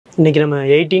இன்றைக்கி நம்ம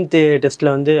 18th டெஸ்ட்டில்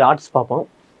வந்து ஆர்ட்ஸ் பார்ப்போம்.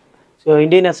 ஸோ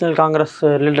இந்தியன் நேஷனல் காங்கிரஸ்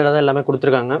ரிலேட்டடாக தான் எல்லாமே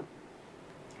கொடுத்துருக்காங்க.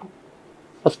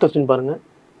 ஃபஸ்ட் கொஸ்டின் பாருங்கள்.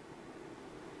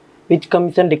 Which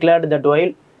commission declared that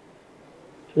while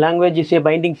language is a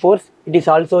binding force it is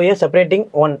also a separating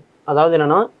one. அதாவது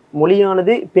என்னென்னா,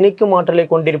 மொழியானது பிணைக்கும் ஆற்றலை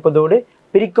கொண்டிருப்பதோடு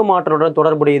பிரிக்கும் ஆற்றலுடன்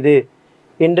தொடர்புடையது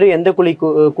என்று எந்த குழு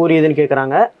கூறியதுன்னு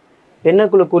கேட்குறாங்க. என்ன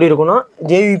குழு கூறியிருக்குன்னா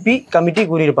ஜேவிபி கமிட்டி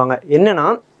கூறியிருப்பாங்க. என்னென்னா,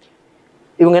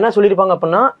 இவங்க என்ன சொல்லியிருப்பாங்க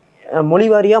அப்படின்னா, மொழி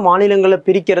வாரியாக மாநிலங்களை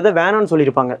பிரிக்கிறத வேணான்னு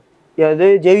சொல்லியிருப்பாங்க. அது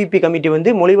ஜேவிபி கமிட்டி வந்து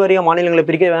மொழி வாரியாக மாநிலங்களை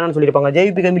பிரிக்க வேணான்னு சொல்லியிருப்பாங்க.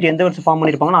 ஜேவிபி கமிட்டி எந்த வருஷம் ஃபார்ம்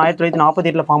பண்ணியிருப்பாங்கன்னா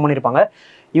 1948 ஃபார்ம் பண்ணியிருப்பாங்க.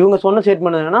 இவங்க சொன்ன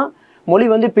ஸ்டேட்மெண்ட் என்னன்னா, மொழி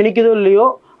வந்து பிணிக்குதோ இல்லையோ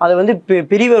அதை வந்து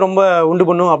பிரிவை ரொம்ப உண்டு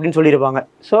பண்ணும் அப்படின்னு சொல்லியிருப்பாங்க.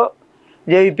 ஸோ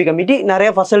ஜேவிபி கமிட்டி நிறைய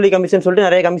ஃபெசிலிட்டி கமிஷன் சொல்லிட்டு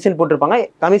நிறைய கமிஷன் போட்டிருப்பாங்க.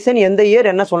 கமிஷன் எந்த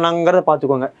இயர் என்ன சொன்னாங்கிறத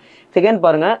பார்த்துக்கோங்க. செகண்ட்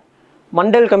பாருங்கள்,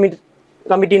 மண்டல்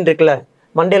கமிட்டின்னு இருக்குல்ல,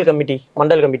 மண்டல் கமிட்டி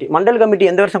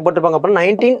எந்த வருஷம் போட்டிருப்பாங்க அப்படின்னா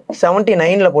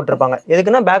 1979 போட்டிருப்பாங்க.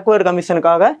 எதுக்குன்னா பேக்வேர்டு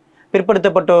கமிஷனுக்காக,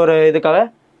 பிற்படுத்தப்பட்ட ஒரு இதுக்காக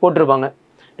போட்டிருப்பாங்க.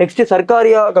 நெக்ஸ்ட்டு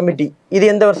சர்க்காரியா கமிட்டி, இது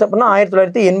எந்த வருஷம் அப்படின்னா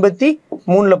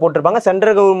 1983 போட்டிருப்பாங்க.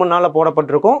 சென்ட்ரல் கவர்மெண்ட்னால்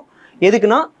போடப்பட்டிருக்கும்.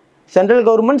 எதுக்குன்னா சென்ட்ரல்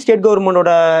கவர்மெண்ட் ஸ்டேட்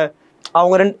கவர்மெண்டோட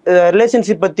அவங்க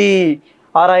ரிலேஷன்ஷிப் பற்றி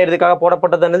ஆராயறதுக்காக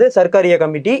போடப்பட்டதுன்னது சர்க்காரியா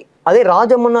கமிட்டி. அதே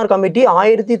ராஜமன்னார் கமிட்டி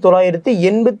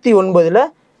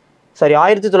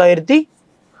 1969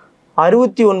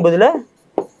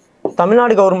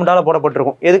 தமிழ்நாடு கவர்மெண்டால்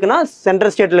போடப்பட்டிருக்கும். எதுக்குன்னா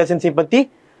சென்ட்ரல் ஸ்டேட் ரிலேஷன்ஷிப் பற்றி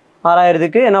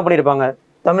ஆராயறதுக்கு என்ன பண்ணியிருப்பாங்க,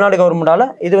 தமிழ்நாடு கவர்மெண்டால்.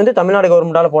 இது வந்து தமிழ்நாடு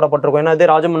கவர்மெண்டால் போடப்பட்டிருக்கும். ஏன்னா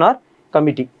அது Rajamannar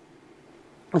committee.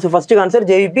 So first answer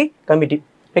JVP committee.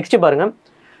 Next பாருங்கள்,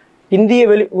 இந்திய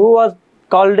who was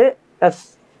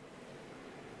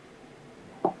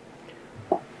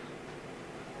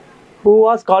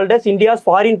called as India's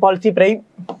foreign policy prime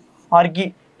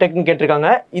architectனு கேட்டிருக்காங்க.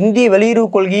 இந்திய வெளியுறவு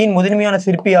கொள்கையின் முதன்மையான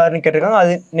சிற்பி யாருன்னு கேட்டிருக்காங்க.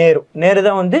 அது நேரு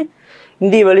தான் வந்து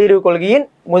இந்திய வெளியுறவு கொள்கையின்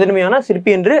முதன்மையான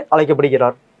சிற்பி என்று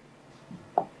அழைக்கப்படுகிறார்.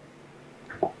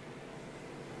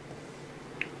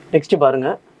 நெக்ஸ்ட் பாருங்க,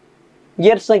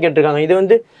 இயர்ஸ் தான் கேட்டிருக்காங்க. இது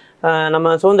வந்து நம்ம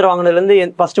சுதந்திரம் வாங்கினதுலேருந்து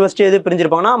ஃபஸ்ட்டு எது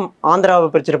பிரிஞ்சிருப்பாங்கன்னா ஆந்திராவை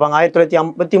பிரிச்சிருப்பாங்க.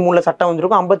 1953 சட்டம்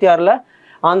வந்திருக்கும், 56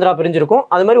 ஆந்திரா பிரிஞ்சிருக்கும்.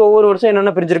 அது மாதிரி ஒவ்வொரு வருஷம்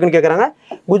என்னென்ன பிரிஞ்சிருக்குன்னு கேட்குறாங்க.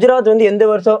 குஜராத் வந்து எந்த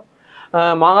வருஷம்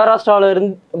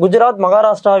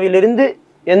மகாராஷ்டிராவிலிருந்து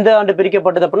எந்த ஆண்டு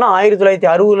பிரிக்கப்பட்டது அப்படின்னா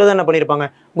 1960 தான் என்ன பண்ணியிருப்பாங்க,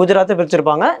 குஜராத்தை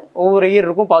பிரிச்சிருப்பாங்க. ஒவ்வொரு இயர்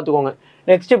இருக்கும், பார்த்துக்கோங்க.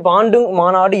 நெக்ஸ்ட் பாண்டுங்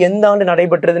மாநாடு எந்த ஆண்டு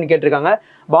நடைபெற்றதுன்னு கேட்டிருக்காங்க.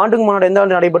 பாண்டுங் மாநாடு எந்த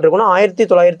ஆண்டு நடைபெற்றிருக்குன்னா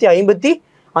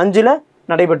 1955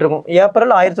 நடைபெற்றிருக்கும்.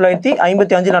 ஏப்ரல்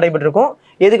 1955 நடைபெற்றிருக்கும்.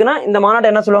 எதுக்குன்னா இந்த மாநாட்டை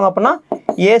என்ன சொல்லுவாங்க அப்படின்னா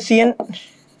ஏசியன்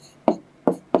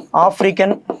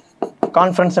ஆப்பிரிக்கன்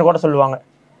கான்ஃபரன்ஸ்னு கூட சொல்லுவாங்க.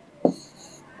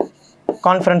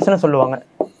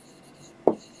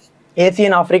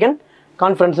 ஏசியன் ஆப்பிரிக்கன்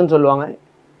கான்ஃபரன்ஸ்னு சொல்லுவாங்க.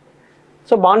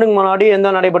 ஸோ பாண்டுங் மாநாடு எந்த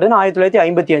நடைபெற்றதுன்னா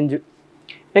 1955.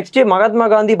 நெக்ஸ்ட்டு மகாத்மா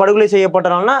காந்தி படுகொலை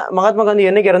செய்யப்பட்டனால மகாத்மா காந்தி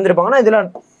என்னைக்கு இறந்துருப்பாங்கன்னா இதில்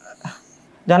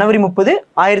ஜனவரி 30,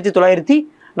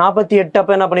 1948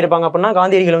 அப்போ என்ன பண்ணியிருப்பாங்க அப்படின்னா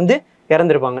காந்தியடிகள் வந்து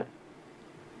இறந்துருப்பாங்க.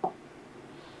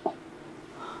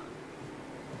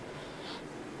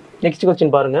 நெக்ஸ்ட்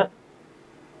கொஸ்டின் பாருங்க,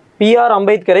 பிஆர்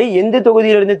அம்பேத்கரை எந்த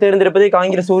தொகுதியிலிருந்து தேர்ந்தெடுப்பதை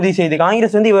காங்கிரஸ் உறுதி செய்து.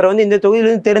 காங்கிரஸ் வந்து இவரை வந்து இந்த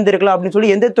தொகுதியிலிருந்து தேர்ந்தெடுக்கலாம் அப்படின்னு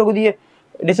சொல்லி எந்த தொகுதியை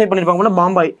டிசைட் பண்ணியிருப்பாங்கன்னா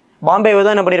பாம்பேவை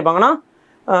தான் என்ன பண்ணியிருப்பாங்கன்னா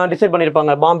டிசைட்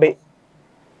பண்ணியிருப்பாங்க, பாம்பே.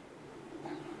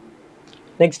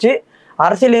 நெக்ஸ்ட்டு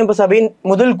அரசியலமைப்பு சபையின்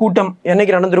முதல் கூட்டம்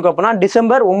என்னைக்கு நடந்திருக்கும் அப்படின்னா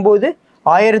டிசம்பர் 9,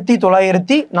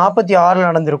 1946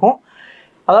 நடந்திருக்கும்.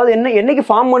 அதாவது என்னைக்கு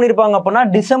ஃபார்ம் பண்ணியிருப்பாங்க அப்படின்னா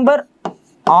டிசம்பர்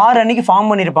 6 அன்னைக்கு ஃபார்ம்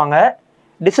பண்ணியிருப்பாங்க.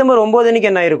 டிசம்பர் 9 அன்னைக்கு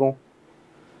என்ன ஆயிருக்கும்,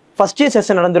 ஃபர்ஸ்ட்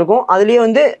செஷன் நடந்திருக்கும். அதுலேயே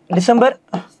வந்து டிசம்பர்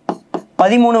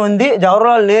 13 வந்து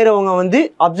ஜவஹர்லால் நேரு அவங்க வந்து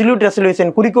அப்சல்யூட்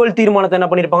ரெசல்யூஷன் குறிக்கோள் தீர்மானத்தை என்ன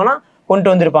பண்ணியிருப்பாங்கன்னா கொண்டு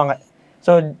வந்திருப்பாங்க.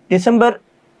 ஸோ டிசம்பர்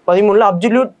 13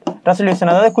 அப்சல்யூட்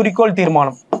ரெசல்யூஷன், அதாவது குறிக்கோள்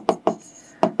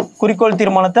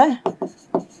தீர்மானத்தை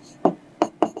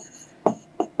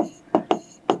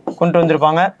கொண்டு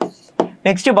வந்திருப்பாங்க.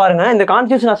 நெக்ஸ்ட் பாருங்க, இந்த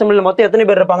கான்ஸ்டியூஷன் அசம்பிளியில் மொத்தம் எத்தனை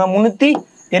பேர் இருப்பாங்க,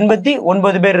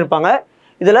 389 பேர் இருப்பாங்க.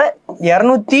 இதில்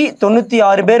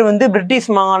 296 பேர் வந்து பிரிட்டிஷ்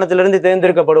மாகாணத்திலிருந்து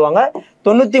தேர்ந்தெடுக்கப்படுவாங்க.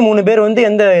 93 பேர் வந்து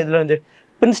எந்த இதில் இருந்து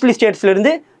பிரின்ஸ்லி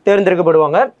ஸ்டேட்ஸ்லேருந்து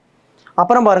தேர்ந்தெடுக்கப்படுவாங்க.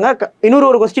 அப்புறம் பாருங்க,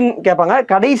 இன்னொரு கொஸ்டின் கேட்பாங்க,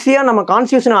 கடைசியாக நம்ம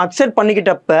கான்ஸ்டியூஷனை அக்செப்ட்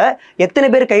பண்ணிக்கிட்டப்ப எத்தனை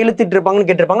பேர் கையெழுத்திட்டு இருப்பாங்கன்னு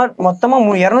கேட்டிருப்பாங்க. மொத்தமாக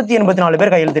 284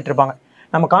 பேர் கையெழுத்திட்டுருப்பாங்க.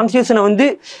 நம்ம கான்ஸ்டியூஷனை வந்து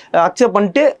அக்செப்ட்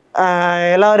பண்ணிட்டு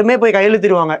எல்லாருமே போய்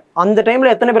கையெழுத்திடுவாங்க. அந்த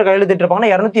டைமில் எத்தனை பேர் கையெழுத்திட்டு இருப்பாங்கன்னா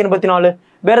 284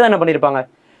 பேர் தான் என்ன பண்ணியிருப்பாங்க,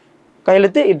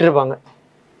 கையெழுத்து இட்டிருப்பாங்க.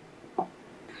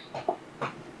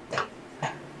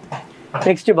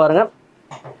 நெக்ஸ்ட் பாருங்க,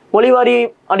 மொழிவாரி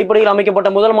அடிப்படையில் அமைக்கப்பட்ட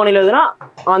முதல் மாநிலம் எதுனா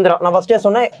ஆந்திரா. நான் ஃபர்ஸ்டே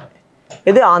சொன்னேன்,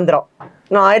 இது ஆந்திரா.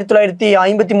 நான்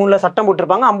 1953 சட்டம்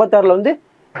போட்டிருப்பாங்க, 56 வந்து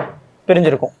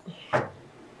பிரிஞ்சிருக்கும்.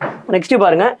 நெக்ஸ்ட்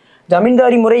பாருங்க,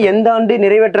 ஜமீன்தாரி முறை எந்த ஆண்டு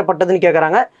நிறைவேற்றப்பட்டதுன்னு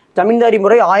கேட்குறாங்க. ஜமீன்தாரி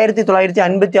முறை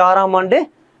 1956ஆம் ஆண்டு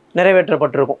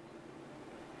நிறைவேற்றப்பட்டிருக்கும்.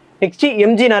 நெக்ஸ்ட்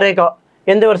எம்ஜி நரேகா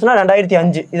எந்த வருஷம்னா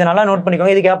 2005. இதை நல்லா நோட்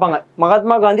பண்ணிக்கோங்க, இது கேட்பாங்க.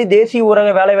 மகாத்மா காந்தி தேசிய ஊரக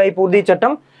வேலைவாய்ப்பு உறுதி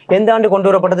சட்டம் எந்த ஆண்டு கொண்டு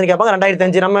வரப்பட்டதுன்னு கேட்பாங்க.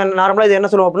 2005. நம்ம நார்மலாக இது என்ன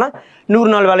சொல்லுவோம் அப்படின்னா 100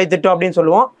 நாள் வேலை திட்டம் அப்படின்னு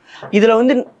சொல்லுவோம். இதில்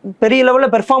வந்து பெரிய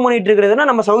லெவலில் பெர்ஃபார்ம் பண்ணிட்டு இருக்கிறதுனா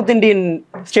நம்ம சவுத் இந்தியன்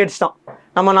ஸ்டேட்ஸ் தான்.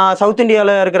 நான் சவுத்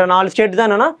இந்தியாவில் இருக்கிற 4 ஸ்டேட் தான்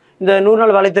என்னன்னா இந்த 100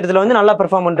 நாள் வேலை திட்டத்தில் வந்து நல்லா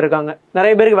பெர்ஃபார்ம் பண்ணிருக்காங்க,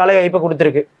 நிறைய பேருக்கு வேலை வாய்ப்பை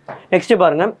கொடுத்துருக்கு. நெக்ஸ்ட்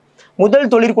பாருங்க,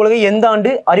 முதல் தொழிற்கொள்கை எந்த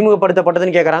ஆண்டு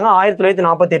அறிமுகப்படுத்தப்பட்டதுன்னு கேட்குறாங்க.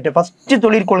 1948. First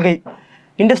தொழிற்கொள்கை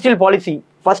industrial policy,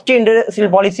 first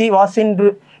industrial policy was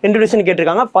இன்ட்ரோடியூஸ்னு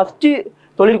கேட்டிருக்காங்க. ஃபர்ஸ்ட்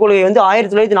தொழிற்கொள்கை வந்து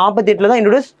 1948 தான்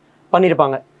இன்ட்ரோடியூஸ்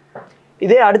பண்ணியிருப்பாங்க.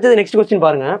 இதே அடுத்தது நெக்ஸ்ட் கொஸ்டின்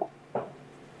பாருங்க,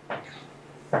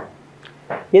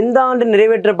 எந்த ஆண்டு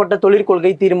நிறைவேற்றப்பட்ட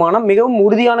தொழிற்கொள்கை தீர்மானம் மிகவும்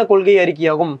உறுதியான கொள்கை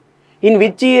அறிக்கையாகும்? In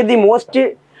which year the most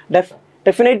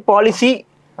definite policy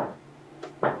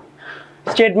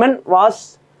statement was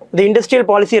the industrial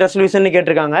policy resolution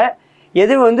கேட்டிருக்காங்க.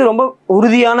 எது வந்து ரொம்ப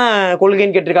உறுதியான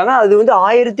கொள்கைன்னு கேட்டிருக்காங்க. அது வந்து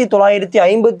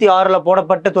 1956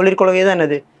 போடப்பட்ட தொழிற்கொள்கை தான்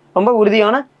என்னது ரொம்ப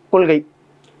உறுதியான கொள்கை.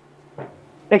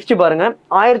 நெக்ஸ்ட் பாருங்க,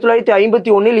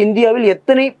 1951 இந்தியாவில்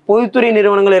எத்தனை பொதுத்துறை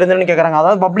நிறுவனங்கள் இருந்ததுன்னு கேட்குறாங்க.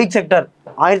 அதாவது பப்ளிக் செக்டர்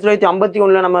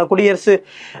 1951 நம்ம குடியரசு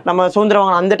நம்ம சுதந்திரம்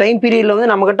வாங்கின அந்த டைம் பீரியட்ல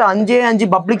வந்து நம்ம கிட்ட 5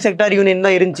 பப்ளிக் செக்டர் யூனியன்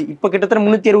தான் இருந்துச்சு. இப்போ கிட்டத்தட்ட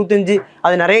 365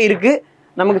 அது நிறைய இருக்கு.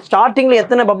 நமக்கு ஸ்டார்டிங்ல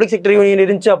எத்தனை பப்ளிக் செக்டர் யூனியன்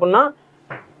இருந்துச்சு அப்படின்னா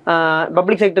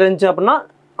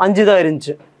 5 தான்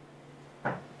இருந்துச்சு.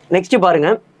 நெக்ஸ்ட் பாருங்க,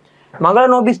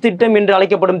 மகளநோபிஸ் திட்டம் என்று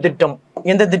அழைக்கப்படும் திட்டம்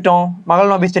எந்த திட்டம்?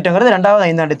 மகளநோபிஸ் திட்டங்கிறது 2வது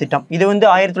ஐந்தாண்டு திட்டம். இது வந்து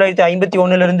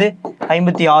 1951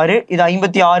 56. இது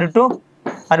 56 to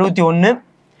 61.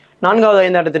 4வது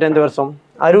ஐந்தாண்டு திட்டம் எந்த வருஷம்?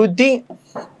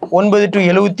 69 to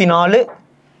 74.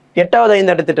 8வது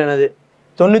ஐந்தாண்டு திட்டம் அது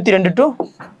 92 to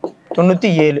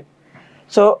 97.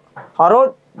 ஸோ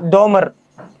அரோத் தோமர்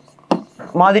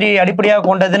மாதிரி அடிப்படையாக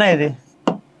கொண்டதுன்னா இது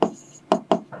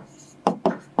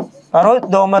அரோத்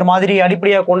தோமர் மாதிரி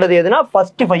அடிப்படையாக கொண்டது எதுனா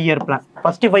first 5 year plan.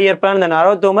 First 5 year plan இந்த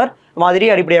அரோத் தோமர் மாதிரி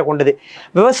அடிப்படையாக கொண்டது.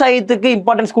 விவசாயத்துக்கு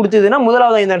இம்பார்ட்டன்ஸ் கொடுத்ததுன்னா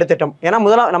 1வது ஐந்தாண்டு திட்டம். ஏன்னா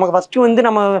நமக்கு ஃபர்ஸ்ட் வந்து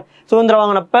நம்ம சுதந்திரம்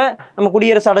வாங்கினப்ப நம்ம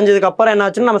குடியரசு அடைஞ்சதுக்கு அப்புறம் என்ன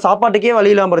ஆச்சுன்னா நம்ம சாப்பாட்டுக்கே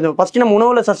வழி இல்லாமல் இருந்தோம். ஃபர்ஸ்ட் நம்ம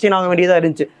உணவுல சஸ்டெயின் ஆக வேண்டியதாக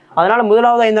இருந்துச்சு. அதனால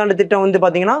 1வது ஐந்தாண்டு திட்டம் வந்து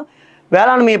பார்த்தீங்கன்னா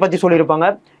வேளாண்மையை பற்றி சொல்லியிருப்பாங்க.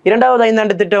 2வது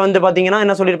ஐந்தாண்டு திட்டம் வந்து பார்த்தீங்கன்னா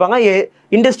என்ன சொல்லியிருப்பாங்க?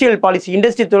 இண்டஸ்ட்ரியல் பாலிசி,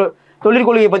 இண்டஸ்ட்ரி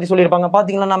தொழிற்கொள்கையை பற்றி சொல்லியிருப்பாங்க.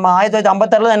 பார்த்தீங்கன்னா நம்ம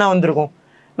 1956 என்ன வந்திருக்கும்,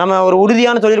 நம்ம ஒரு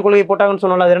உறுதியான தொழிற்கொள்கை போட்டாங்கன்னு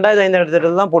சொன்னோம்ல, அது 2வது ஐந்தாண்டு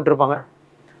திட்டத்தில் தான் போட்டிருப்பாங்க.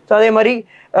 ஸோ அதே மாதிரி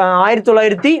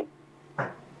 1966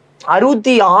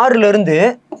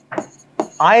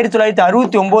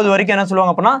 1969 வரைக்கும் என்ன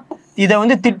சொல்லுவாங்க அப்படின்னா இதை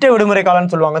வந்து திட்ட விடுமுறை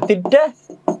காலம்னு சொல்லுவாங்க. திட்ட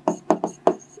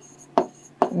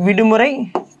விடுமுறை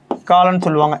காலம்னு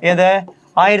சொல்லுவாங்க. எதை?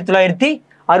 1966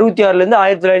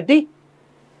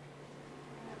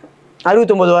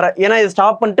 1969 வரை. ஏன்னா இதை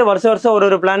ஸ்டாப் பண்ணிட்டு வருஷம்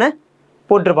ஒரு பிளானை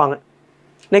போட்டிருப்பாங்க.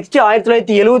 நெக்ஸ்ட்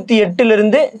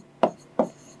 1978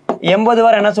 80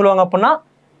 வரை என்ன சொல்லுவாங்க அப்படின்னா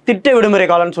திட்ட விடுமுறை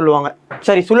காலம்னு சொல்லுவாங்க.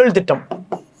 சரி, சுழல் திட்டம்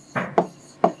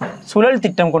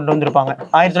கொண்டு வந்திருப்பாங்க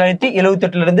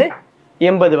 1978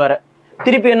 80 வரை.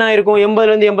 திருப்பி என்ன இருக்கும்,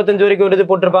 80 85 வரைக்கும் ஒரு இது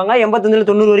போட்டிருப்பாங்க. 85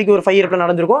 90 வரைக்கும் ஒரு 5 இயர் பிளான்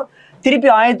நடந்திருக்கும். திருப்பி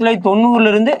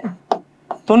 1990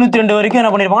 92 வரைக்கும்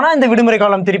என்ன பண்ணியிருப்பாங்கன்னா இந்த விடுமுறை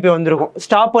காலம் திருப்பி வந்திருக்கும்.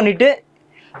 ஸ்டாப் பண்ணிட்டு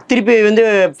திருப்பி வந்து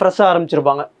ஃப்ரெஷ்ஷாக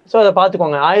ஆரம்பிச்சிருப்பாங்க. ஸோ அதை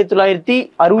பார்த்துக்கோங்க. 1966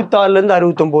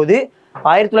 69,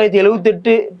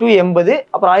 1978 to 80,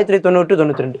 அப்புறம் 1990 to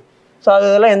 92. ஸோ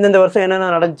அதெல்லாம் எந்தெந்த வருஷம் என்னென்ன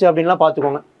நடந்துச்சு அப்படின்லாம்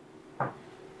பார்த்துக்கோங்க.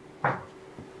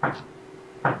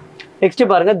 நெக்ஸ்ட்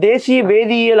பாருங்க, தேசிய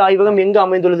வேதியியல் ஆய்வகம் எங்க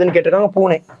அமைந்துள்ளதுன்னு கேட்டிருக்காங்க.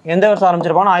 பூனே. எந்த வருஷம்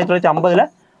ஆரம்பிச்சிருப்பாங்க? 1950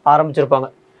 ஆரம்பிச்சிருப்பாங்க.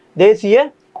 தேசிய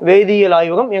வேதியியல்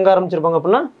ஆய்வகம் எங்க ஆரம்பிச்சிருப்பாங்க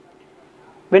அப்படின்னா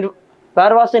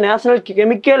where was national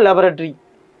chemical laboratory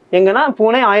எங்கன்னா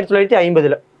பூனே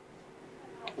 1950.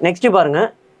 நெக்ஸ்ட் பாருங்க,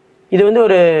 இது வந்து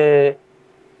ஒரு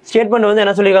ஸ்டேட்மெண்ட் வந்து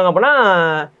என்ன சொல்லியிருக்காங்க அப்படின்னா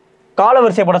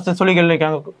காலவரிசைப்பட சொல்லி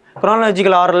கேட்டிருக்காங்க.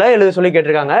 குரோனாலஜிக்கல் ஆர்டரில் எழுத சொல்லி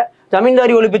கேட்டிருக்காங்க.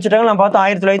 ஜமீன்தாரி ஒழிப்புச்சட்டங்கள் நம்ம பார்த்தோம்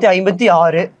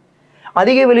 1956.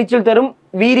 அதிக விளைச்சல் தரும்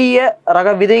வீரிய ரக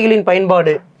விதைகளின்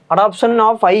பயன்பாடு adoption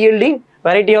of high yielding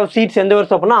variety of seeds எந்த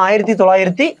வருஷம் அப்படின்னா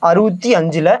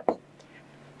 1965.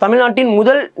 தமிழ்நாட்டின்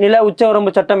முதல் நில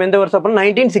உச்சவரம்பு சட்டம் எந்த வருஷம் அப்படின்னா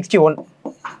 1961.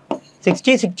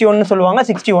 61 சொல்லுவாங்க.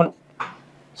 61.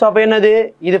 ஸோ அப்போ என்னது,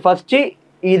 இது ஃபர்ஸ்ட்,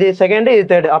 இது செகண்ட், இது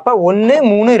தேர்டு. அப்போ 1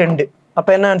 3 2. அப்போ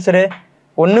என்ன ஆன்சரு?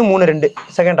 1 3 2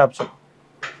 second option.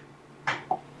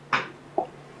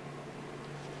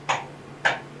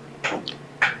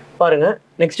 பாருங்க.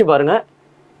 நெக்ஸ்ட் பாருங்க,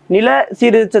 நில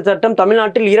சீர்திருத்த சட்டம்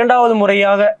தமிழ்நாட்டில் 2வது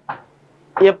முறையாக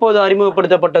எப்போது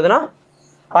அறிமுகப்படுத்தப்பட்டதுன்னா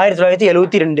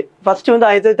 1972. ஃபர்ஸ்ட் வந்து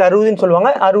 1960 சொல்லுவாங்க.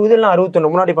 60 இல்லைனா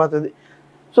 61 முன்னாடி பார்த்தது.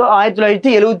 ஸோ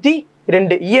 1972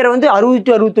 இயரை வந்து 60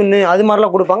 to 61 அது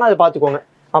மாதிரிலாம் கொடுப்பாங்க. அதை பார்த்துக்கோங்க.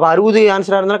 அப்போ 60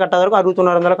 ஆன்சராக இருந்தாலும் கரெக்டாக இருக்கும்,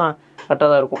 61 இருந்தாலும் கரெக்டாக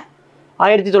தான் இருக்கும்.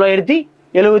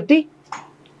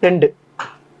 1972.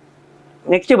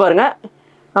 நெக்ஸ்ட் பாருங்க,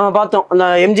 நம்ம பார்த்தோம் அந்த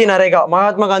எம்ஜி நரேகா,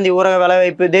 மகாத்மா காந்தி ஊரக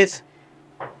வேலைவாய்ப்பு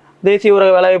தேசிய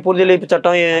ஊரக வேலைவாய்ப்பு உறுதியளிப்பு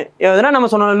சட்டம் எதுனா நம்ம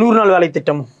சொன்ன 100 நாள் வேலை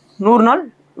திட்டம். 100 நாள்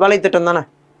வேலை திட்டம் தானே.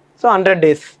 So 100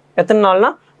 days. எத்தனை நாள்னா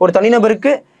ஒரு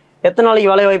தனிநபருக்கு எத்தனை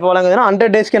நாளைக்கு வேலைவாய்ப்பு வழங்குதுன்னா 100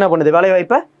 daysக்கு என்ன பண்ணுது,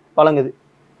 வேலைவாய்ப்பை வழங்குது.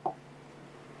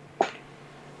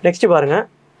 நெக்ஸ்ட் பாருங்க,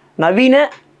 நவீன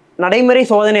நடைமுறை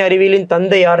சோதனை அறிவியலின்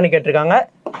தந்தை யாருன்னு கேட்டிருக்காங்க.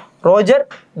 Roger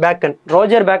bacon.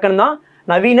 ரோஜர் பேக்கன் தான்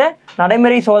நவீன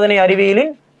நடைமுறை சோதனை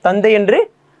அறிவியலின் தந்தை என்று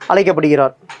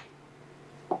அழைக்கப்படுகிறார்.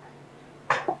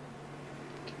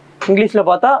 இங்கிலீஷ்ல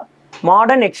பார்த்தா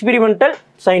modern experimental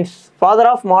science, father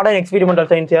of modern experimental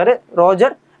science யாரு,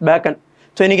 ரோஜர் பேக்கன்.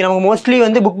 ஸோ இன்றைக்கி நமக்கு மோஸ்ட்லி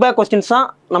வந்து புக் பேக் கொஸ்டின்ஸ் தான்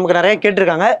நமக்கு நிறைய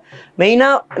கேட்டிருக்காங்க.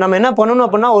 மெயினாக நம்ம என்ன பண்ணணும்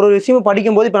அப்படின்னா, ஒரு விஷயம்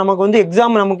படிக்கும்போது இப்போ நமக்கு வந்து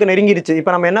எக்ஸாம் நமக்கு நெருங்கிடுச்சு.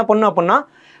 இப்போ நம்ம என்ன பண்ணணும் அப்படின்னா,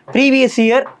 previous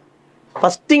year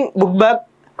ஃபஸ்ட்டிங் book back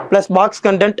plus box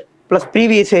content plus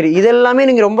previous year இதெல்லாமே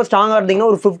நீங்கள் ரொம்ப ஸ்ட்ராங்காக இருந்தீங்கன்னா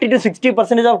ஒரு 50 to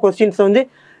 60% ஆஃப் கொஸ்டின்ஸ் வந்து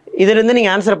இதிலேருந்து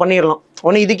நீங்கள் ஆன்சர் பண்ணிடலாம்.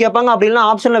 ஒன்று இது கேட்பாங்க, அப்படின்னா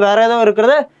ஆப்ஷனில் வேறு ஏதாவது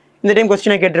இருக்கிறத இந்த டைம்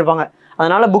கொஸ்டினை கேட்டிருப்பாங்க.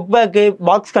 அதனால் book bag,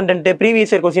 box content,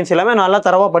 previous year questions எல்லாமே நல்லா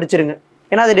தரவாக படிச்சிருங்க.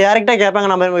 ஏன்னா அது டேரெக்டாக கேட்பாங்க,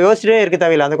 நம்ம யோசிச்சுட்டே இருக்க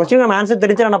தேவையில்லை. அந்த கொஸ்டின் நம்ம ஆன்சர்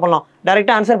தெரிஞ்சு என்ன பண்ணலாம்,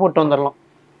 டேரெக்டாக ஆன்சர் போட்டு வந்துடலாம்.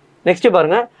 நெக்ஸ்ட்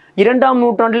பாருங்கள், 2ஆம்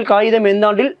நூற்றாண்டில் காகிதம் எந்த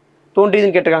ஆண்டில்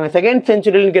தோன்றியதுன்னு கேட்டிருக்காங்க. 2nd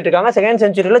centuryன்னு கேட்டிருக்காங்க. 2nd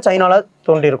centuryல சைனாவில்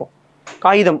தோன்றியிருக்கும்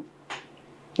காகிதம்.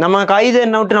 நம்ம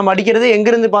காகிதம் நோட்டு நம்ம அடிக்கிறது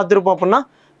எங்கேருந்து பார்த்துருப்போம் அப்படின்னா,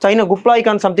 சைனா குப்லாய்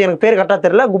கான் சம்திங், எனக்கு பேர் கரெக்டாக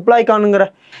தெரியல, குப்லாய் கானுங்கிற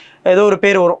ஏதோ ஒரு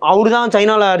பேர் வரும். அவரு தான்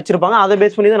சைனாவில் அடிச்சிருப்பாங்க. அதை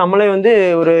பேஸ் பண்ணி தான் நம்மளே வந்து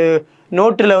ஒரு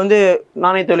நோட்டில் வந்து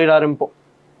நாணய தொழில் ஆரம்பிப்போம்.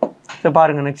 இதை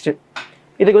பாருங்கள். நெக்ஸ்ட்டு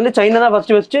இதுக்கு வந்து சைனா தான்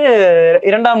ஃபஸ்ட்டு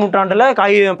 2ஆம் நூற்றாண்டில்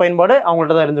காகித பயன்பாடு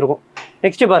அவங்கள்ட்ட தான் இருந்திருக்கும்.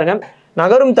 நெக்ஸ்ட் பாருங்கள்,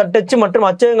 நகரும் தட்டச்சு மற்றும்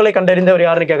அச்சகங்களை கண்டறிந்தவர்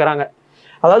யாருன்னு கேட்குறாங்க.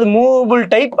 அதாவது movable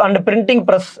type and printing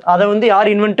press, அதை வந்து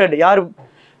யார் இன்வென்டட், யார்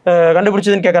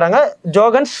கண்டுபிடிச்சதுன்னு கேட்குறாங்க.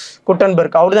 ஜோகன்ஸ்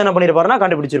குட்டன்பர்க். அவர் தான் என்ன பண்ணியிருப்பாருன்னா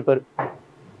கண்டுபிடிச்சிருப்பாரு.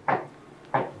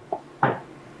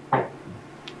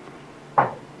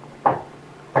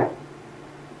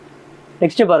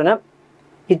 நெக்ஸ்ட் பாருங்க,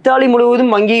 இத்தாலி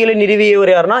முழுவதும் வங்கிகளை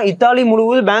நிறுவியவர் யாருன்னா, இத்தாலி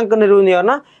முழுவதும் பேங்க் நிறுவனம்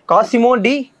யாருன்னா காசிமோ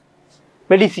டி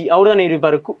மெடிசி. அவர் தான்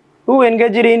நிறுவிப்பார். Who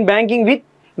engaged in banking with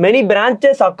many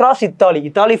branches across Italy.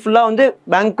 Italy ஃபுல்லாக வந்து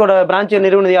பேங்கோட பிரான்ச்சை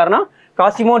நிறுவனது யாருன்னா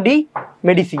காசிமோ டி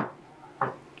மெடிசி.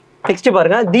 நெக்ஸ்ட்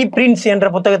பாருங்க, தி பிரின்ஸ் என்ற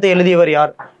புத்தகத்தை எழுதியவர்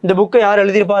யார். இந்த புக்கை யார்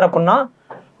எழுதியிருப்பார் அப்படின்னா,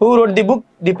 who wrote the book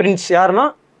the Prince யாருன்னா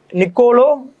நிக்கோலோ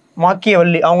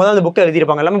மாக்கியவல்லி. அவங்க தான் இந்த புக்கை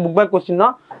எழுதியிருப்பாங்க. எல்லாமே புக் பேக் கொஸ்டின்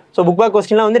தான். ஸோ புக் பேக்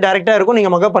கொஸ்டின்லாம் வந்து டேரெக்டாக இருக்கும்,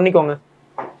 நீங்கள் மக பண்ணிக்கோங்க.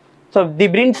 ஸோ தி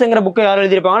பிரின்ஸ்ங்கிற புக்கை யார்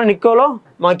எழுதியிருப்பாங்கன்னா நிக்கோலோ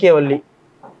மாக்கியவல்லி.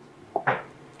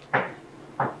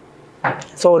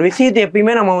 ஸோ ஒரு விஷயத்தை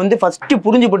எப்பயுமே நம்ம வந்து ஃபஸ்ட்டு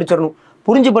புரிஞ்சு படிச்சிடணும்.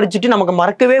 புரிஞ்சு படிச்சுட்டு நமக்கு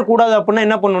மறக்கவே கூடாது அப்படின்னா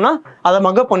என்ன பண்ணணும்னா, அதை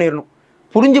மக பண்ணிடணும்.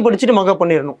 புரிஞ்சு படிச்சுட்டு மக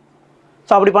பண்ணிடணும்.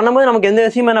 ஸோ அப்படி பண்ணும்போது நமக்கு எந்த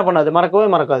விஷயமும் என்ன பண்ணாது, மறக்கவே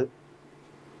மறக்காது.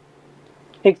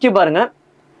 நெக்ஸ்ட் பாருங்க,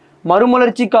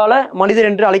 மறுமலர்ச்சி கால மனிதர்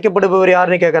என்று அழைக்கப்படுபவர்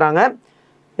யாருன்னு கேட்குறாங்க.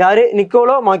 யாரு,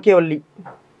 நிக்கோலோ மாக்கியவல்லி.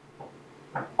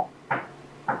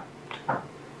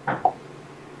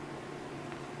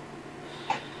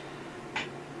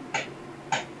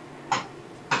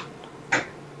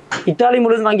 இத்தாலி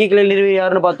முழுவதும் வங்கிகளை நிறுவி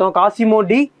யாருன்னு பார்த்தோம், காசிமோ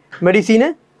டி மெடிசின்னு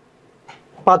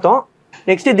பார்த்தோம்.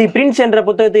 நெக்ஸ்ட் தி பிரின்ஸ் என்ற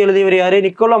புத்தகத்தை எழுதியவர் யாரு,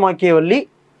 நிக்கோலோ மாக்கியவல்லி.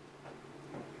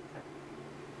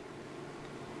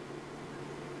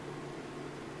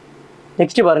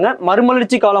 நெக்ஸ்ட் பாருங்க,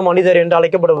 மறுமலர்ச்சி கால மனிதர் என்று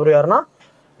அழைக்கப்படுபவர் யாருன்னா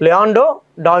லியோனார்டோ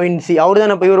டாவின்சி. அவர்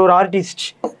தான் இவர் ஒரு ஆர்டிஸ்ட்.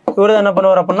 இவர் தான் என்ன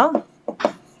பண்ணுவார் அப்படின்னா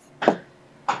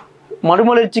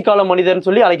மறுமலர்ச்சி கால மனிதர்னு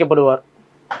சொல்லி அழைக்கப்படுவார்.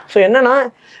 ஸோ என்னன்னா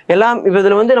எல்லாம் இப்போ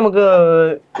இதில் வந்து நமக்கு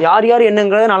யார் யார்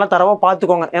என்னங்கிறத நல்லா தரவாக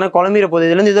பார்த்துக்கோங்க. ஏன்னா குழம்பிட போகுது.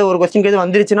 இதுலேருந்து இதை ஒரு கொஸ்டின் எது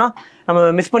வந்துருச்சுன்னா நம்ம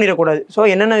மிஸ் பண்ணிடக்கூடாது. ஸோ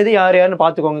என்னென்ன இது யார் யாருன்னு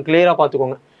பார்த்துக்கோங்க, கிளியராக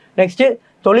பார்த்துக்கோங்க. நெக்ஸ்ட்டு,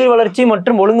 தொழில் வளர்ச்சி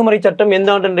மற்றும் ஒழுங்குமுறை சட்டம் எந்த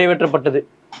ஆண்டு நிறைவேற்றப்பட்டது.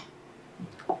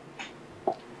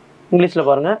 இங்கிலீஷில்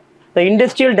பாருங்கள், த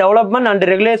industrial development and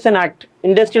regulation act.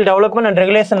 Industrial development and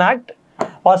regulation act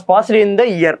was past in the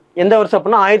year. எந்த வருஷம்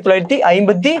அப்படின்னா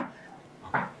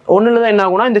 1951 தான் என்ன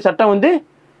ஆகும்னா இந்த சட்டம் வந்து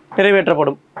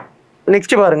நிறைவேற்றப்படும்.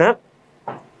 நெக்ஸ்ட் பாருங்க,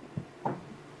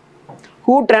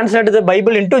 who translated the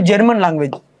Bible into German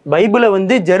language. பைபிளை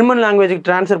வந்து ஜெர்மன் லாங்குவேஜுக்கு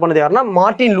டிரான்ஸ்ஃபர் பண்ணது யாருன்னா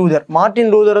மார்ட்டின் லூதர்.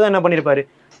 மார்ட்டின் லூதர் தான் என்ன பண்ணியிருப்பாரு,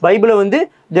 பைபிளை வந்து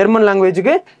ஜெர்மன்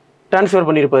லாங்குவேஜுக்கு டிரான்ஸ்ஃபர்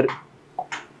பண்ணியிருப்பாரு.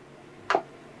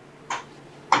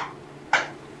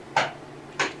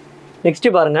 நெக்ஸ்ட்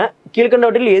பாருங்க,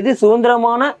 கீழ்கண்டவற்றில் எது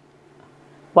சுதந்திரமான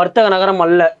வர்த்தக நகரம்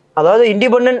அல்ல. அதாவது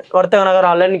இண்டிபெண்டன்ட் வர்த்தக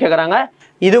நகரம் அல்லன்னு கேட்குறாங்க.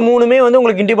 இது மூணுமே வந்து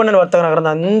உங்களுக்கு இண்டிபெண்டன்ட் வர்த்தக நகரம்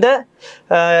தான். இந்த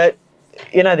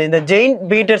என்னது, இந்த ஜெயின்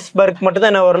பீட்டர்ஸ்பர்க் மட்டும்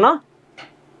தான் என்ன வரும்னா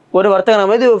ஒரு வர்த்தக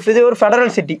நகரம். இது ஒரு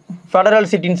ஃபெடரல் சிட்டி. ஃபெடரல்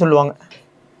சிட்டின்னு சொல்லுவாங்க.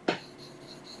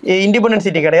 இண்டிபெண்டன்ட்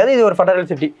சிட்டி கிடையாது, இது ஒரு ஃபெடரல்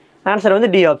சிட்டி. ஆன்சர் வந்து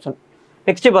டி ஆப்ஷன்.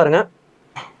 நெக்ஸ்ட் பாருங்க,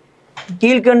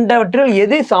 கீழ்கண்டவற்றில்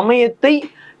எது சமயத்தை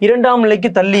இரண்டாம் நிலைக்கு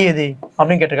தள்ளியது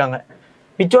அப்படின்னு கேட்டிருக்காங்க.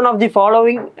 which one of the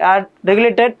following had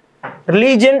regulated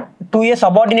religion to a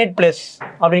subordinate place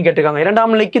அப்படின்னு கேட்டிருக்காங்க.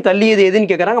 இரண்டாம் நிலைக்கு தள்ளியது எதுன்னு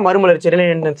கேட்குறாங்க. மறுமலர்ச்சி,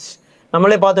 ரிலைனன்ஸ்.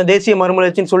 நம்மளே பார்த்தோம் தேசிய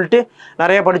மறுமலர்ச்சின்னு சொல்லிட்டு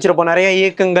நிறைய படிச்சிருப்போம். நிறைய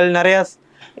இயக்கங்கள், நிறைய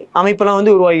அமைப்பெல்லாம்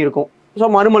வந்து உருவாகி இருக்கும். ஸோ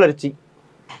மறுமலர்ச்சி.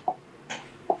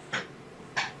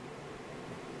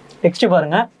 நெக்ஸ்ட்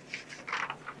பாருங்க,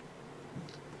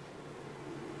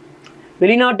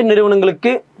 வெளிநாட்டு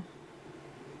நிறுவனங்களுக்கு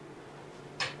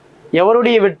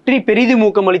எவருடைய வெற்றி பெரிதும்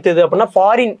ஊக்கம் அளித்தது அப்படின்னா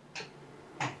foreign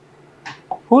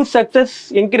whose success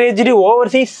encouraged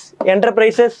overseas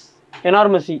enterprises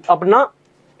enormously அப்படின்னா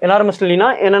எனார்மஸ்லினா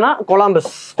என்னன்னா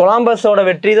கொலம்பஸோட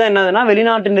வெற்றி தான் என்னதுன்னா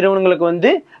வெளிநாட்டு நிறுவனங்களுக்கு வந்து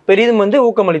பெரிதும் வந்து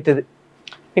ஊக்கம் அளித்தது.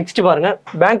 நெக்ஸ்ட் பாருங்க,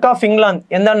 பேங்க் ஆஃப் இங்கிலாந்து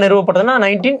எந்த நிறுவப்பட்டதுன்னா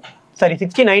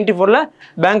 1694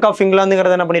 பேங்க் ஆஃப்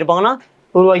இங்கிலாந்துங்கிறத என்ன பண்ணியிருப்பாங்கன்னா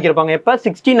உருவாக்கியிருப்பாங்க. எப்போ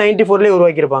 1694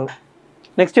 உருவாக்கியிருப்பாங்க.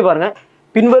 நெக்ஸ்ட் பாருங்க,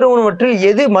 பின்வருவனவற்றில்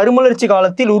எது மறுமலர்ச்சி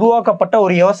காலத்தில் உருவாக்கப்பட்ட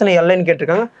ஒரு யோசனை அல்லன்னு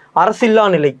கேட்டிருக்காங்க. அரசில்லா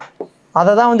நிலை.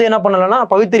 அதை தான் வந்து என்ன பண்ணலாம்னா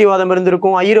பகுத்தறிவாதம்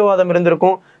இருந்திருக்கும், ஐயரவாதம்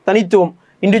இருந்திருக்கும், தனித்துவம்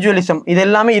இண்டிவிஜுவலிசம் இது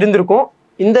எல்லாமே இருந்திருக்கும்.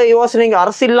 இந்த யோசனைங்க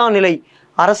அரசில்லா நிலை,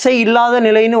 அரசே இல்லாத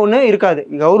நிலைன்னு ஒன்று இருக்காது,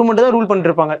 கவர்மெண்ட் தான் ரூல்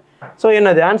பண்ணிருப்பாங்க. ஸோ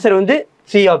என்னது ஆன்சர் வந்து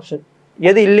சி ஆப்ஷன்.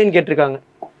 எது இல்லைன்னு கேட்டிருக்காங்க.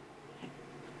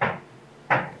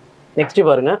 நெக்ஸ்ட்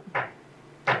பாருங்க,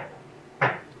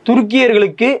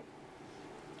 துருக்கியர்களுக்கு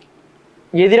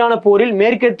எதிரான போரில்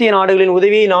மேற்கத்திய நாடுகளின்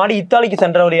உதவியை நாடி இத்தாலிக்கு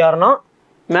சென்றவர் யாருன்னா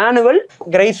மேனுவல்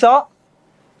கிரைசா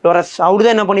லொரஸ். அவரு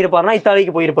தான் என்ன பண்ணியிருப்பாருன்னா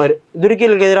இத்தாலிக்கு போயிருப்பாரு.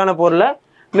 துருக்கியர்களுக்கு எதிரான போரில்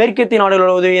மேற்கத்திய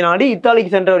நாடுகளோட உதவியை நாடி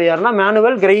இத்தாலிக்கு சென்றவர் யாருன்னா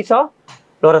மேனுவல் கிரைசா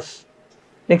லொரஸ்.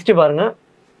 நெக்ஸ்ட் பாருங்க,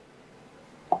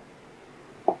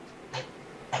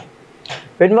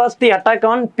 when was the attack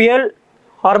on Pearl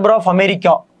Harbor of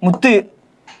America முத்து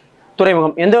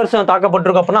துறைமுகம் எந்த வருஷம்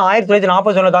தாக்கப்பட்டிருக்கும் அப்படின்னா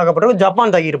 1941 தாக்கப்பட்டிருக்கும்.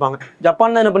 ஜப்பான் தாக்கியிருப்பாங்க.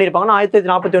 ஜப்பான் தான் என்ன பண்ணியிருப்பாங்கன்னா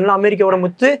 1941 அமெரிக்காவோட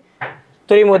முத்து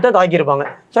துறைமுகத்தை தாக்கியிருப்பாங்க.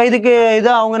 ஸோ இதுக்கு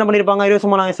இதை அவங்க என்ன பண்ணியிருப்பாங்க,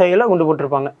 இருவசமான செயலில் கொண்டு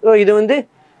போட்டிருப்பாங்க. ஸோ இது வந்து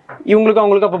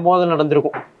அவங்களுக்கு அப்போ மோதல்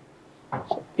நடந்திருக்கும்.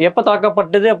 எப்போ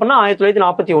தாக்கப்பட்டது அப்படின்னா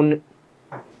 1941.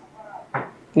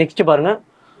 நெக்ஸ்ட் பாருங்க,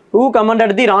 who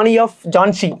commanded the Rani of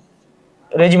Jhansi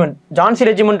regiment. Jhansi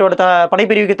ரெஜிமெண்ட்டோட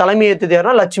படைப்பிரிவுக்கு தலைமை ஏற்றது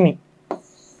யாருன்னா லட்சுமி,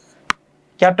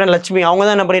 கேப்டன் லட்சுமி. அவங்க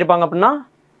தான் என்ன பண்ணியிருப்பாங்க அப்படின்னா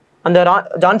அந்த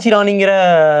ஜான்சி ராணிங்கிற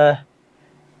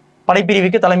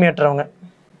படைப்பிரிவுக்கு தலைமையேற்றவங்க.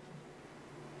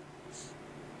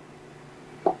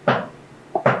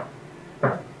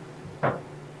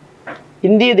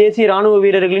 இந்திய தேசிய ராணுவ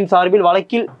வீரர்களின் சார்பில்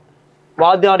வழக்கில்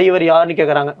வாதாடியவர் யாருன்னு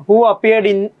கேட்குறாங்க. Who appeared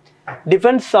in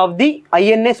defence of the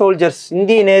INA soldiers.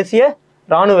 இந்திய தேசிய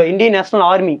ராணுவ, இந்தியன் நேஷனல்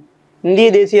ஆர்மி, இந்திய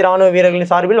தேசிய ராணுவ வீரர்களின்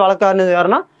சார்பில் வழக்காடினது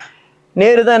யாருன்னா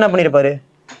நேரு தான் என்ன பண்ணியிருப்பாரு,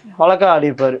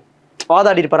 வழக்காடியிருப்பார்,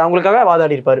 வாதாடியிருப்பார், அவங்களுக்காக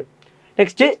வாதாடியிருப்பார்.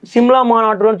 நெக்ஸ்ட், சிம்லா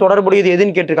மாநாட்டுடன் தொடர்புடையது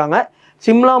எதுன்னு கேட்டிருக்காங்க.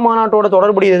 சிம்லா மாநாட்டோட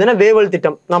தொடர்புடையது எதுனா வேவல்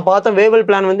திட்டம். நான் பார்த்தேன் வேவல்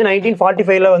பிளான் வந்து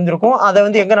 1945 வந்திருக்கும். அதை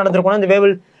வந்து எங்கே நடந்திருக்கும்னா இந்த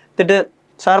வேவல் திட்ட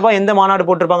சார்பாக எந்த மாநாடு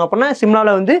போட்டிருப்பாங்க அப்படின்னா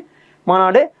சிம்லாவில் வந்து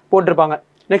மாநாடு போட்டிருப்பாங்க.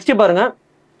 நெக்ஸ்ட் பாருங்க,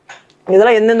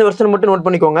 இதெல்லாம் எந்தெந்த வருஷம் மட்டும் நோட்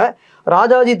பண்ணிக்கோங்க.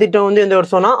 ராஜாஜி திட்டம் வந்து எந்த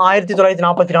வருஷம்னா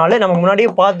 1944. நம்ம முன்னாடியே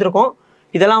பார்த்துருக்கோம்.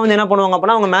 இதெல்லாம் வந்து என்ன பண்ணுவாங்க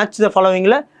அப்படின்னா அவங்க மேட்ச் த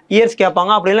ஃபாலோவிங்கில் இயர்ஸ்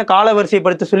கேட்பாங்க, அப்படி இல்லை கால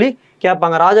வரிசைப்படுத்த சொல்லி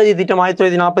கேட்பாங்க. ராஜாஜி திட்டம்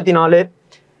 1944,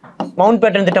 மவுண்ட்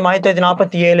பேட்டன் திட்டம்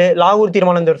 1947, லாகூர்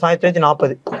தீர்மானம் இந்த வருஷம்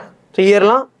 1940. ஸோ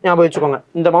இயர்லாம் ஞாபகம் வச்சுக்கோங்க.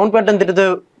 இந்த மவுண்ட் பேட்டன்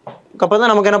திட்டத்துக்கு அப்புறம்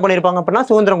தான் நமக்கு என்ன பண்ணியிருப்பாங்க அப்படின்னா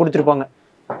சுதந்திரம் கொடுத்துருப்பாங்க.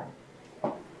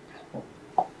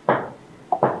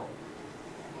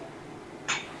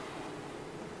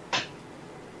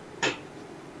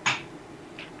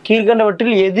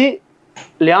 கீழ்கண்டவற்றில் எது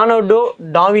லியோனார்டோ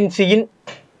டாவின்சியின்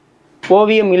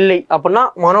ஓவியம் இல்லை அப்படின்னா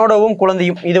மனோடவும்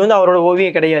குழந்தையும். இது வந்து அவரோட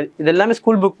ஓவியம் கிடையாது. இது எல்லாமே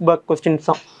ஸ்கூல் புக் கொஸ்டின்ஸ்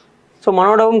தான். ஸோ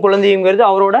மனோடவும் குழந்தையுங்கிறது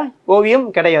அவரோட ஓவியம்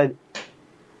கிடையாது.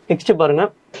 நெக்ஸ்ட் பாருங்க,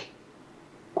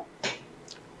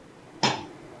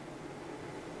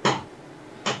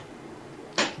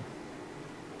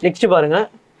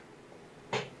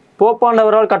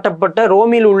 போப்பாண்டவரால் கட்டப்பட்ட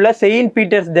ரோமில் உள்ள செயின்ட்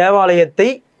பீட்டர்ஸ் தேவாலயத்தை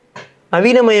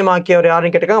நவீனமயமாக்கியவர்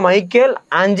யாருன்னு கேட்டிருக்காங்க. மைக்கேல்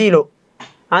ஆஞ்சிலோ.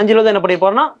 ஆஞ்சிலோ தான் என்ன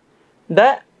பண்ணியிருப்பாருன்னா த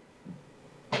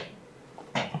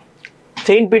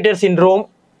Saint Peter's in Rome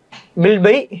built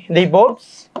by the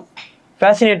Pope's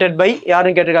fascinated by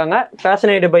யாருன்னு கேட்டிருக்காங்க.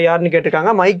 ஃபேசினேட்டட் பை யாருன்னு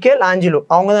கேட்டிருக்காங்க. மைக்கேல் ஆஞ்சிலோ.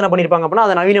 அவங்க தான் என்ன பண்ணியிருப்பாங்க அப்படின்னா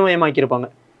அதை நவீனமயமாக்கியிருப்பாங்க.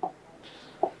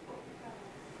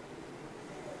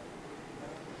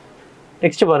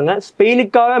 நெக்ஸ்ட் பாருங்க,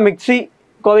 ஸ்பெயினுக்காக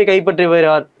மெக்சிகோவை கைப்பற்றியவர்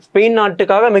யார்? ஸ்பெயின்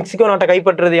நாட்டுக்காக மெக்சிகோ நாட்டை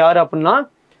கைப்பற்றுறது யார் அப்படின்னா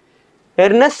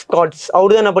எர்னஸ்ட் காட்ஸ்.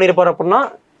 அவரு தான் என்ன பண்ணியிருப்பார் அப்படின்னா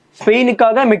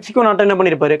ஸ்பெயினுக்காக மெக்சிகோ நாட்டை என்ன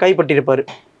பண்ணியிருப்பாரு, கைப்பற்றியிருப்பாரு.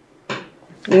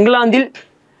 இங்கிலாந்தில்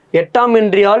 8ஆம்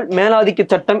ஹென்ரியால் மேலாதிக்க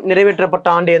சட்டம் நிறைவேற்றப்பட்ட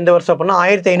ஆண்டு எந்த வருஷம் அப்படின்னா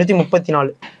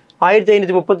 1534.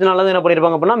 1534 தான் என்ன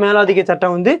பண்ணியிருப்பாங்க அப்படின்னா மேலாதிக்க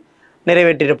சட்டம் வந்து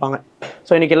நிறைவேற்றியிருப்பாங்க.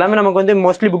 ஸோ இன்றைக்கி எல்லாமே நமக்கு வந்து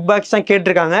மோஸ்ட்லி புக் பேக்ஸ் தான்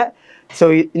கேட்டிருக்காங்க. ஸோ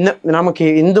நமக்கு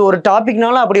இந்த ஒரு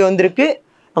டாபிக்னால அப்படி வந்திருக்கு.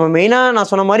 நம்ம மெயினாக நான்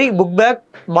சொன்ன மாதிரி book back,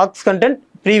 box content,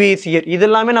 previous year இது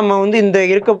எல்லாமே நம்ம வந்து இந்த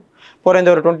இருக்க போகிற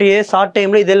இந்த ஒரு 20 years ஷார்ட்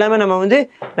டைமில் இது எல்லாமே நம்ம வந்து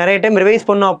நிறைய டைம் ரிவைஸ்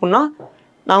பண்ணோம் அப்படின்னா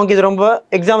நமக்கு இது ரொம்ப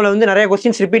எக்ஸாமில் வந்து நிறைய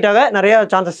கொஸ்டின்ஸ் ரிப்பீட் ஆக நிறையா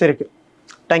சான்சஸ் இருக்குது.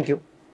 தேங்க்யூ.